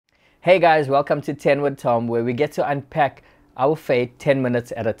Hey guys, welcome to 10 with Tom, where we get to unpack our faith 10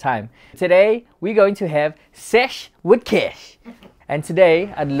 minutes at a time. Today, we're going to have Sesh with Kesh. And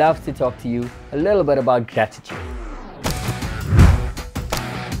today, I'd love to talk to you a little bit about gratitude.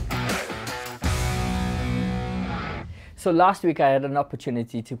 So last week, I had an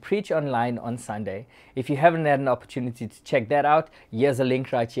opportunity to preach online on Sunday. If you haven't had an opportunity to check that out, here's a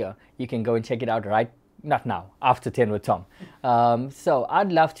link right here. You can go and check it out not now, after 10 with Tom. So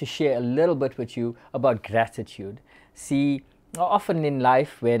I'd love to share a little bit with you about gratitude. See, often in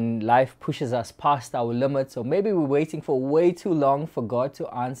life, when life pushes us past our limits, or maybe we're waiting for way too long for God to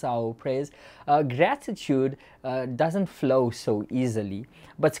answer our prayers, gratitude doesn't flow so easily.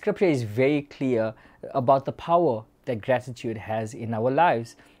 But Scripture is very clear about the power that gratitude has in our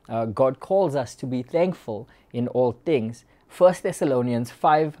lives. God calls us to be thankful in all things. 1 Thessalonians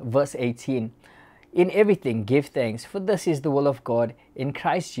 5 verse 18. In everything give thanks, for this is the will of God in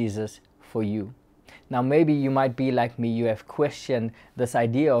Christ Jesus for you. Now maybe you might be like me, you have questioned this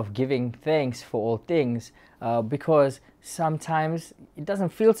idea of giving thanks for all things because sometimes it doesn't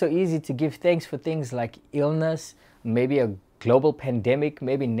feel so easy to give thanks for things like illness, maybe a global pandemic,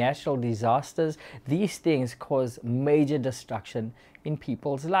 maybe natural disasters. These things cause major destruction in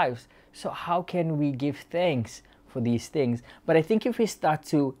people's lives. So how can we give thanks for these things? But I think if we start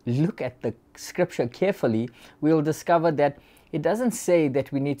to look at the scripture carefully, we'll discover that it doesn't say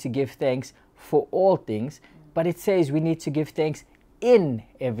that we need to give thanks for all things, but it says we need to give thanks in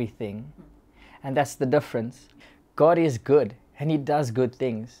everything. And that's the difference. God is good and He does good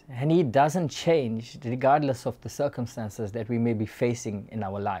things, and He doesn't change regardless of the circumstances that we may be facing in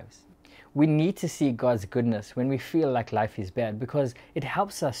our lives. We need to see God's goodness when we feel like life is bad, because it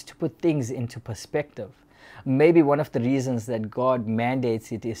helps us to put things into perspective. Maybe one of the reasons that God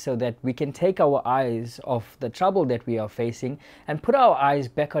mandates it is so that we can take our eyes off the trouble that we are facing and put our eyes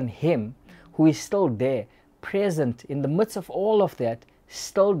back on Him, who is still there, present in the midst of all of that,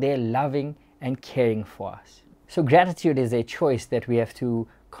 still there loving and caring for us. So gratitude is a choice that we have to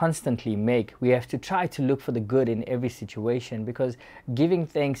constantly make. We have to try to look for the good in every situation, because giving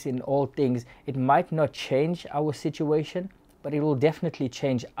thanks in all things, it might not change our situation, but it will definitely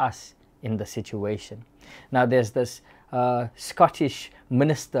change us in the situation. Now there's this Scottish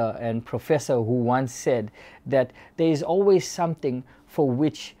minister and professor who once said that there is always something for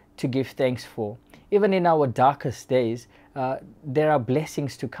which to give thanks for. Even in our darkest days, there are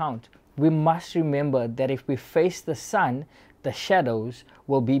blessings to count. We must remember that if we face the sun, the shadows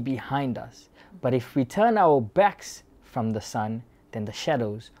will be behind us. But if we turn our backs from the sun, then the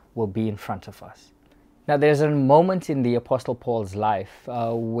shadows will be in front of us. Now there's a moment in the Apostle Paul's life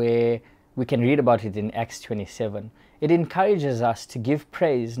where we can read about it in Acts 27. It encourages us to give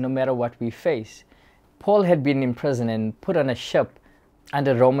praise no matter what we face. Paul had been in prison and put on a ship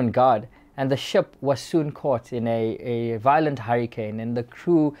under Roman guard, and the ship was soon caught in a violent hurricane, and the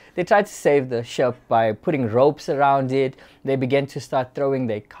crew, they tried to save the ship by putting ropes around it. They began to start throwing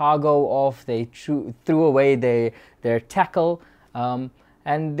their cargo off. They threw away their tackle,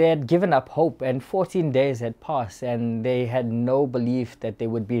 and they had given up hope, and 14 days had passed and they had no belief that they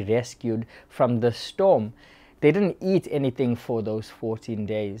would be rescued from the storm. They didn't eat anything for those 14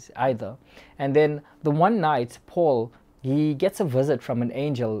 days either. And then the one night, Paul, he gets a visit from an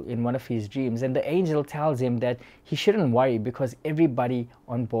angel in one of his dreams, and the angel tells him that he shouldn't worry because everybody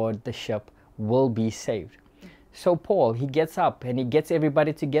on board the ship will be saved. So Paul, he gets up and he gets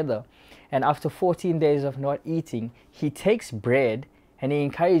everybody together, and after 14 days of not eating, he takes bread and he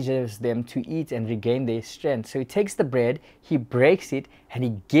encourages them to eat and regain their strength. So he takes the bread, he breaks it, and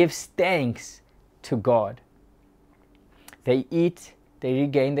he gives thanks to God. They eat, they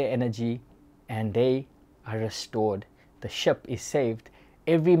regain their energy, and they are restored. The ship is saved.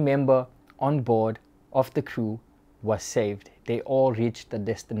 Every member on board of the crew was saved. They all reached the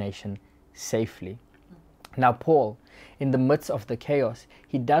destination safely. Now Paul, in the midst of the chaos,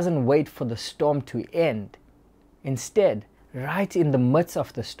 he doesn't wait for the storm to end. Instead, right in the midst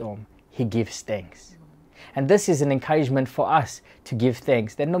of the storm, he gives thanks. And this is an encouragement for us to give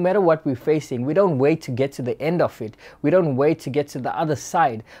thanks, that no matter what we're facing, we don't wait to get to the end of it. We don't wait to get to the other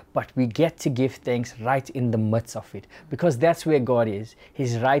side, but we get to give thanks right in the midst of it, because that's where God is.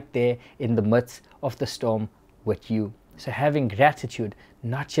 He's right there in the midst of the storm with you. So having gratitude,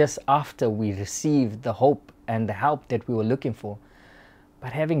 not just after we receive the hope and the help that we were looking for,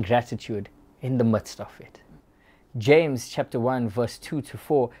 but having gratitude in the midst of it. James chapter 1 verse 2 to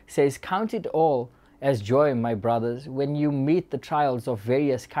 4 says, "Count it all as joy, my brothers, when you meet the trials of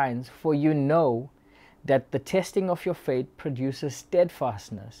various kinds, for you know that the testing of your faith produces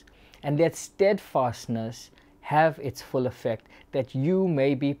steadfastness, and that steadfastness have its full effect, that you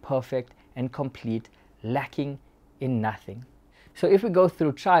may be perfect and complete, lacking in nothing. So if we go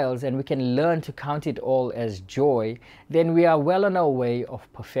through trials and we can learn to count it all as joy, then we are well on our way of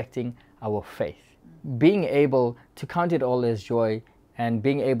perfecting our faith. Being able to count it all as joy and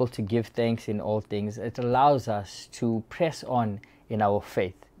being able to give thanks in all things, it allows us to press on in our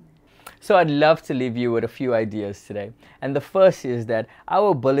faith. So I'd love to leave you with a few ideas today. And the first is that our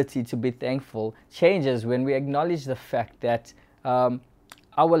ability to be thankful changes when we acknowledge the fact that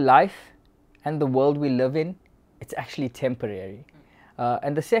our life and the world we live in, it's actually temporary.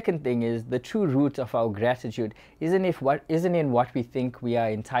 And the second thing is the true root of our gratitude isn't in what we think we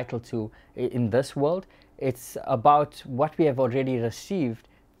are entitled to in this world. It's about what we have already received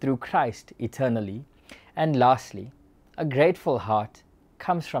through Christ eternally. And lastly, a grateful heart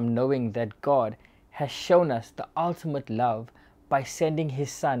comes from knowing that God has shown us the ultimate love by sending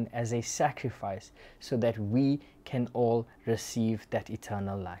His Son as a sacrifice so that we can all receive that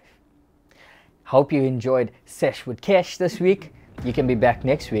eternal life. Hope you enjoyed Sesh with Kesh this week. You can be back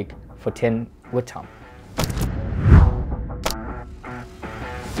next week for 10 with Tom.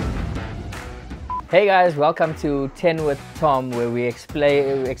 Hey guys, welcome to 10 with Tom, where we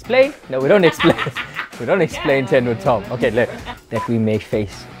explain? No, we don't explain. We don't explain 10 with Tom. Okay, that we may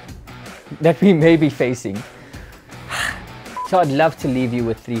be facing. So I'd love to leave you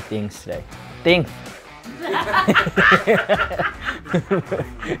with 3 things today.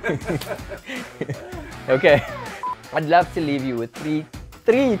 Okay, I'd love to leave you with three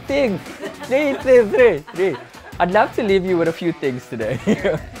things. Three. I'd love to leave you with a few things today.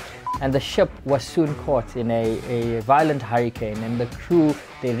 And the ship was soon caught in a violent hurricane, and the crew,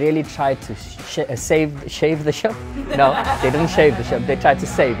 they really tried to shave the ship. No, they didn't shave the ship, they tried to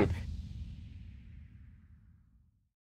save it.